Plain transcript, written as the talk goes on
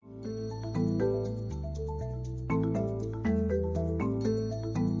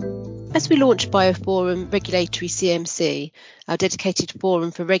As we launch BioPhorum Regulatory CMC, our dedicated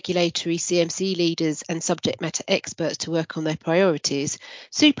forum for regulatory CMC leaders and subject matter experts to work on their priorities,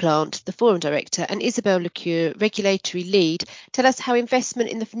 Sue Plant, the forum director, and Isabelle Lecure, regulatory lead, tell us how investment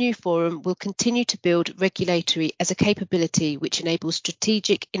in the new forum will continue to build regulatory as a capability which enables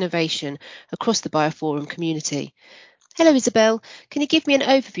strategic innovation across the BioPhorum community. Hello, Isabelle. Can you give me an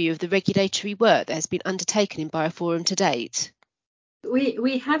overview of the regulatory work that has been undertaken in BioPhorum to date?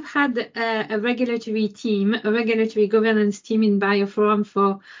 We have had a regulatory governance team in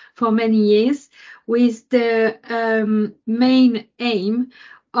BioPhorum for many years, with the main aim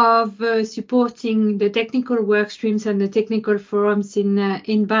of supporting the technical work streams and the technical forums in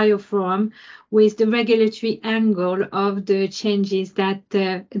BioPhorum, with the regulatory angle of the changes that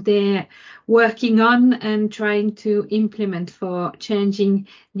they're working on and trying to implement for changing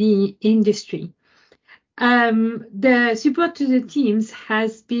the industry. The support to the teams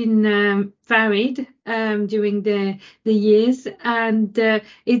has been varied during the years, and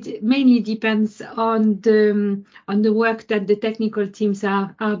it mainly depends on the work that the technical teams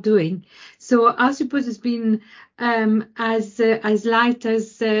are doing. So our support has been as light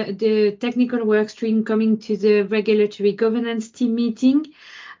as the technical work stream coming to the regulatory governance team meeting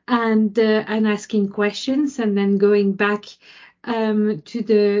and asking questions, and then going back to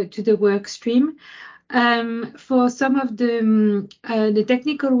the work stream. For some of the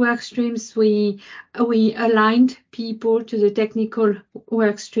technical work streams, we aligned people to the technical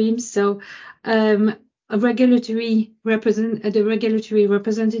work streams. So the regulatory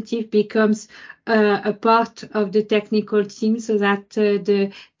representative becomes a part of the technical team, so that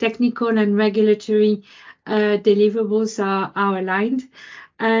the technical and regulatory deliverables are aligned.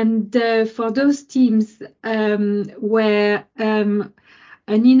 And for those teams where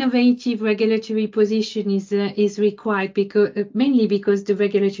an innovative regulatory position is required, mainly because the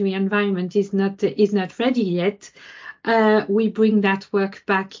regulatory environment is not ready yet, we bring that work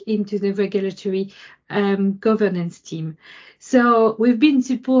back into the regulatory governance team. So we've been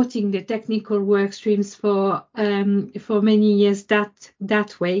supporting the technical work streams for many years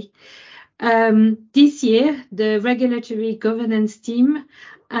that way. This year, the regulatory governance team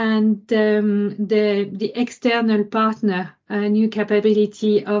and the external partner, new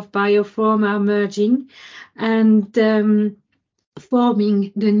capability of BioPhorum, are merging and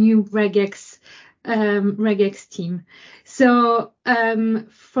forming the new regex team. So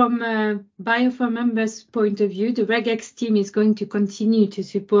from a BioPhorum members' point of view, the regex team is going to continue to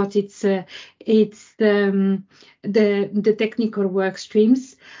support the technical work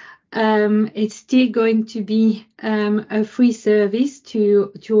streams. It's still going to be a free service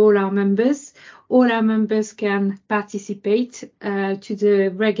to all our members. All our members can participate to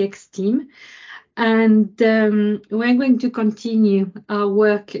the regex team. And we're going to continue our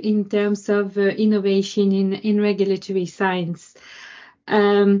work in terms of innovation in regulatory science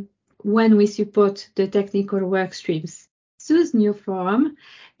when we support the technical work streams. Sue's new forum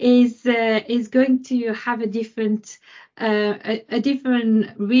is going to have a different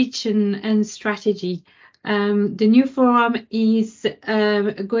reach and strategy. The new forum is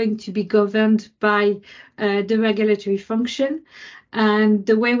going to be governed by the regulatory function, and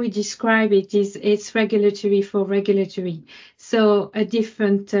the way we describe it is it's regulatory for regulatory. So a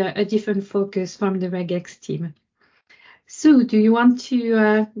different focus from the regex team. Sue, do you want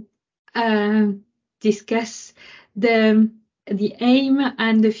to discuss the aim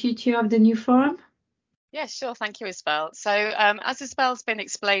and the future of the new forum? Yeah, sure. Thank you, Isabelle. So as Isabelle's been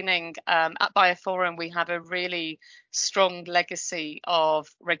explaining, at BioPhorum, we have a really strong legacy of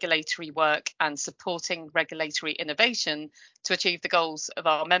regulatory work and supporting regulatory innovation to achieve the goals of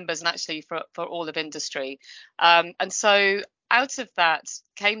our members and actually for all of industry. And so out of that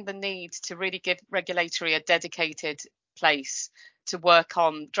came the need to really give regulatory a dedicated place to work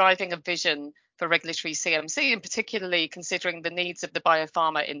on driving a vision for regulatory CMC, and particularly considering the needs of the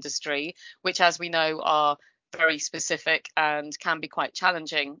biopharma industry, which, as we know, are very specific and can be quite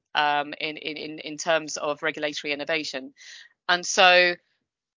challenging in terms of regulatory innovation. And so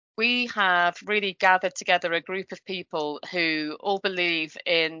we have really gathered together a group of people who all believe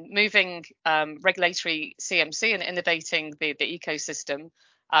in moving regulatory CMC and innovating the ecosystem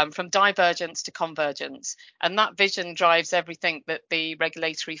from divergence to convergence. And that vision drives everything that the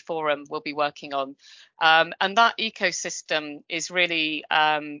regulatory forum will be working on. And that ecosystem is really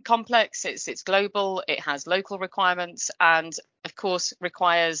complex, it's global, it has local requirements, and of course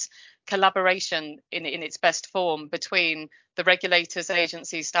requires collaboration in its best form between the regulators,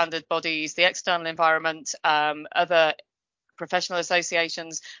 agencies, standard bodies, the external environment, other professional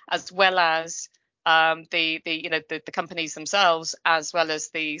associations, as well as the companies themselves, as well as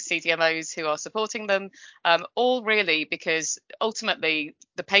the CDMOs who are supporting them, all really because ultimately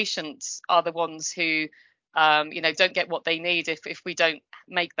the patients are the ones who don't get what they need if we don't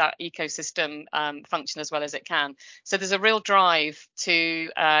make that ecosystem function as well as it can. So there's a real drive to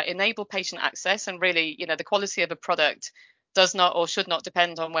enable patient access, and really, the quality of a product does not or should not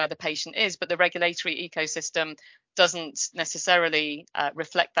depend on where the patient is, but the regulatory ecosystem doesn't necessarily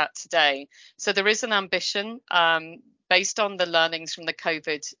reflect that today. So there is an ambition based on the learnings from the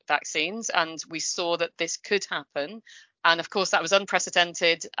COVID vaccines, and we saw that this could happen. And of course, that was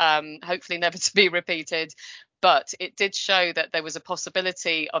unprecedented, hopefully never to be repeated. But it did show that there was a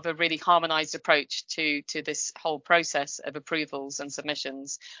possibility of a really harmonized approach to this whole process of approvals and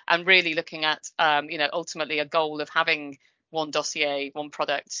submissions, and really looking at, ultimately a goal of having one dossier, one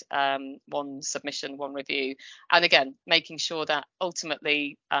product, one submission, one review. And again, making sure that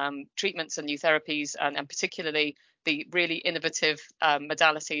ultimately treatments and new therapies, and particularly the really innovative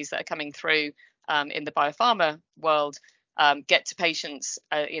modalities that are coming through in the biopharma world, get to patients,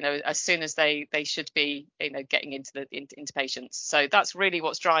 as soon as they should be, getting into patients. So that's really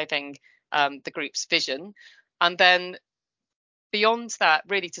what's driving the group's vision. And then beyond that,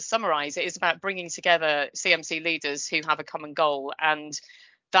 really to summarize, it is about bringing together CMC leaders who have a common goal, and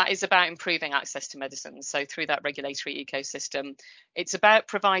that is about improving access to medicines. So through that regulatory ecosystem, it's about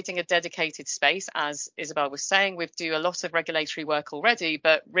providing a dedicated space. As Isabel was saying, we do a lot of regulatory work already,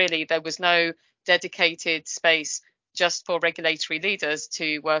 but really there was no dedicated space just for regulatory leaders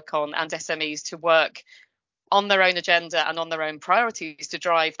to work on, and SMEs to work on their own agenda and on their own priorities to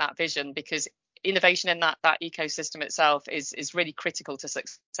drive that vision, because innovation in that ecosystem itself is really critical to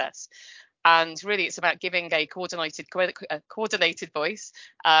success. And really, it's about giving a coordinated voice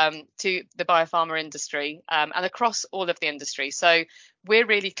to the biopharma industry, and across all of the industry. So we're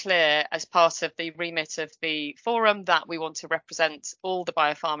really clear as part of the remit of the forum that we want to represent all the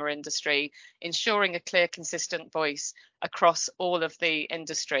biopharma industry, ensuring a clear, consistent voice across all of the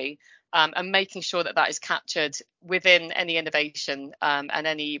industry, and making sure that is captured within any innovation and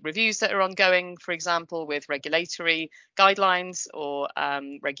any reviews that are ongoing, for example, with regulatory guidelines or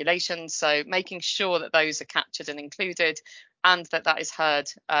regulations. So making sure that those are captured and included, and that is heard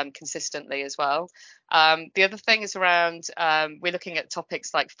consistently as well. The other thing is around, we're looking at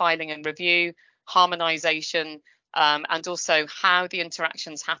topics like filing and review, harmonization, and also how the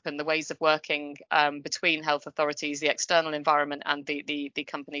interactions happen, the ways of working between health authorities, the external environment, and the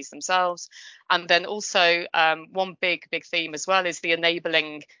companies themselves. And then also one big theme as well is the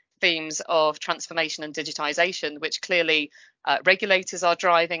enabling themes of transformation and digitization, which clearly regulators are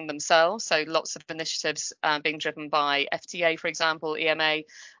driving themselves. So lots of initiatives being driven by FDA, for example, EMA,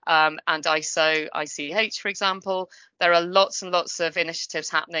 and ISO, ICH, for example. There are lots and lots of initiatives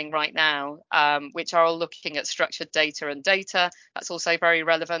happening right now, which are all looking at structured data and data. That's also very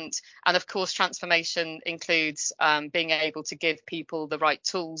relevant. And of course, transformation includes being able to give people the right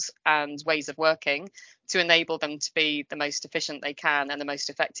tools and ways of working to enable them to be the most efficient they can and the most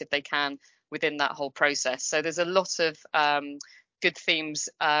effective they can within that whole process. So there's a lot of good themes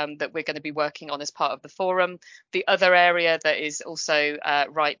that we're going to be working on as part of the forum. The other area that is also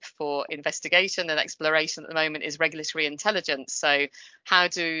ripe for investigation and exploration at the moment is regulatory intelligence. So how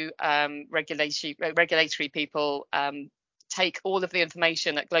do regulatory people take all of the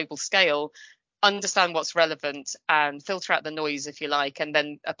information at global scale, understand what's relevant, and filter out the noise, if you like, and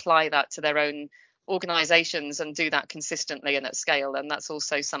then apply that to their own organizations and do that consistently and at scale? And that's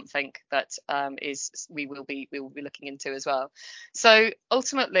also something that we will be looking into as well. So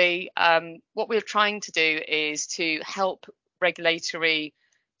ultimately, what we're trying to do is to help regulatory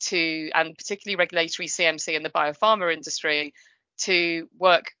and particularly regulatory CMC in the biopharma industry to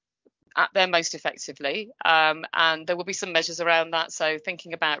work at their most effectively, and there will be some measures around that. So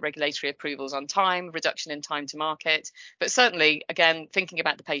thinking about regulatory approvals on time, reduction in time to market, but certainly again thinking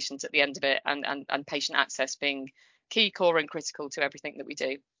about the patient at the end of it, and patient access being key, core, and critical to everything that we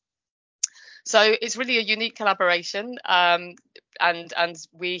do. So it's really a unique collaboration, and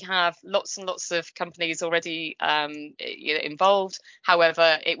we have lots and lots of companies already involved.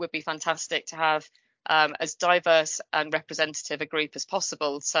 However, it would be fantastic to have as diverse and representative a group as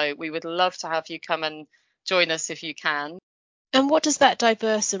possible. So we would love to have you come and join us if you can. And what does that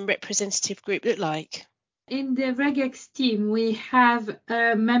diverse and representative group look like? In the Regex team, we have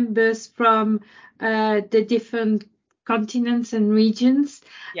members from the different continents and regions,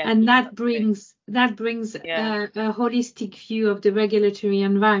 and that brings a holistic view of the regulatory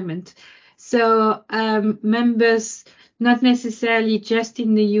environment. So members not necessarily just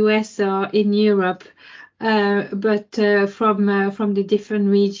in the US or in Europe, but from the different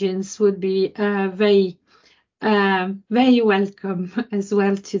regions would be very welcome as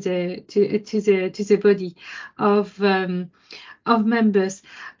well to the body of members.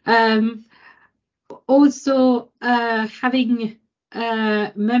 Also, having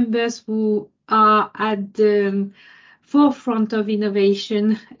members who are at the forefront of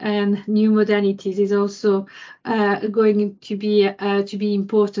innovation and new modalities is also going to be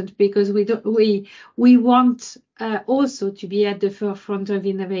important, because we want also to be at the forefront of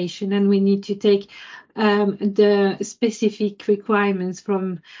innovation, and we need to take the specific requirements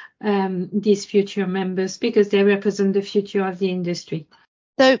from these future members, because they represent the future of the industry.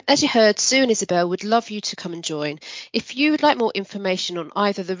 So, as you heard, Sue and Isabel would love you to come and join. If you would like more information on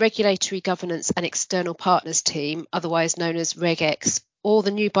either the Regulatory Governance and External Partners team, otherwise known as RegX, or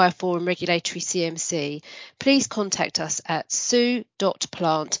the new BioPhorum Regulatory CMC, please contact us at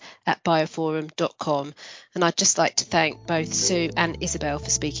sue.plant@bioforum.com. And I'd just like to thank both Sue and Isabel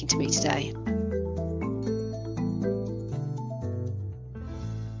for speaking to me today.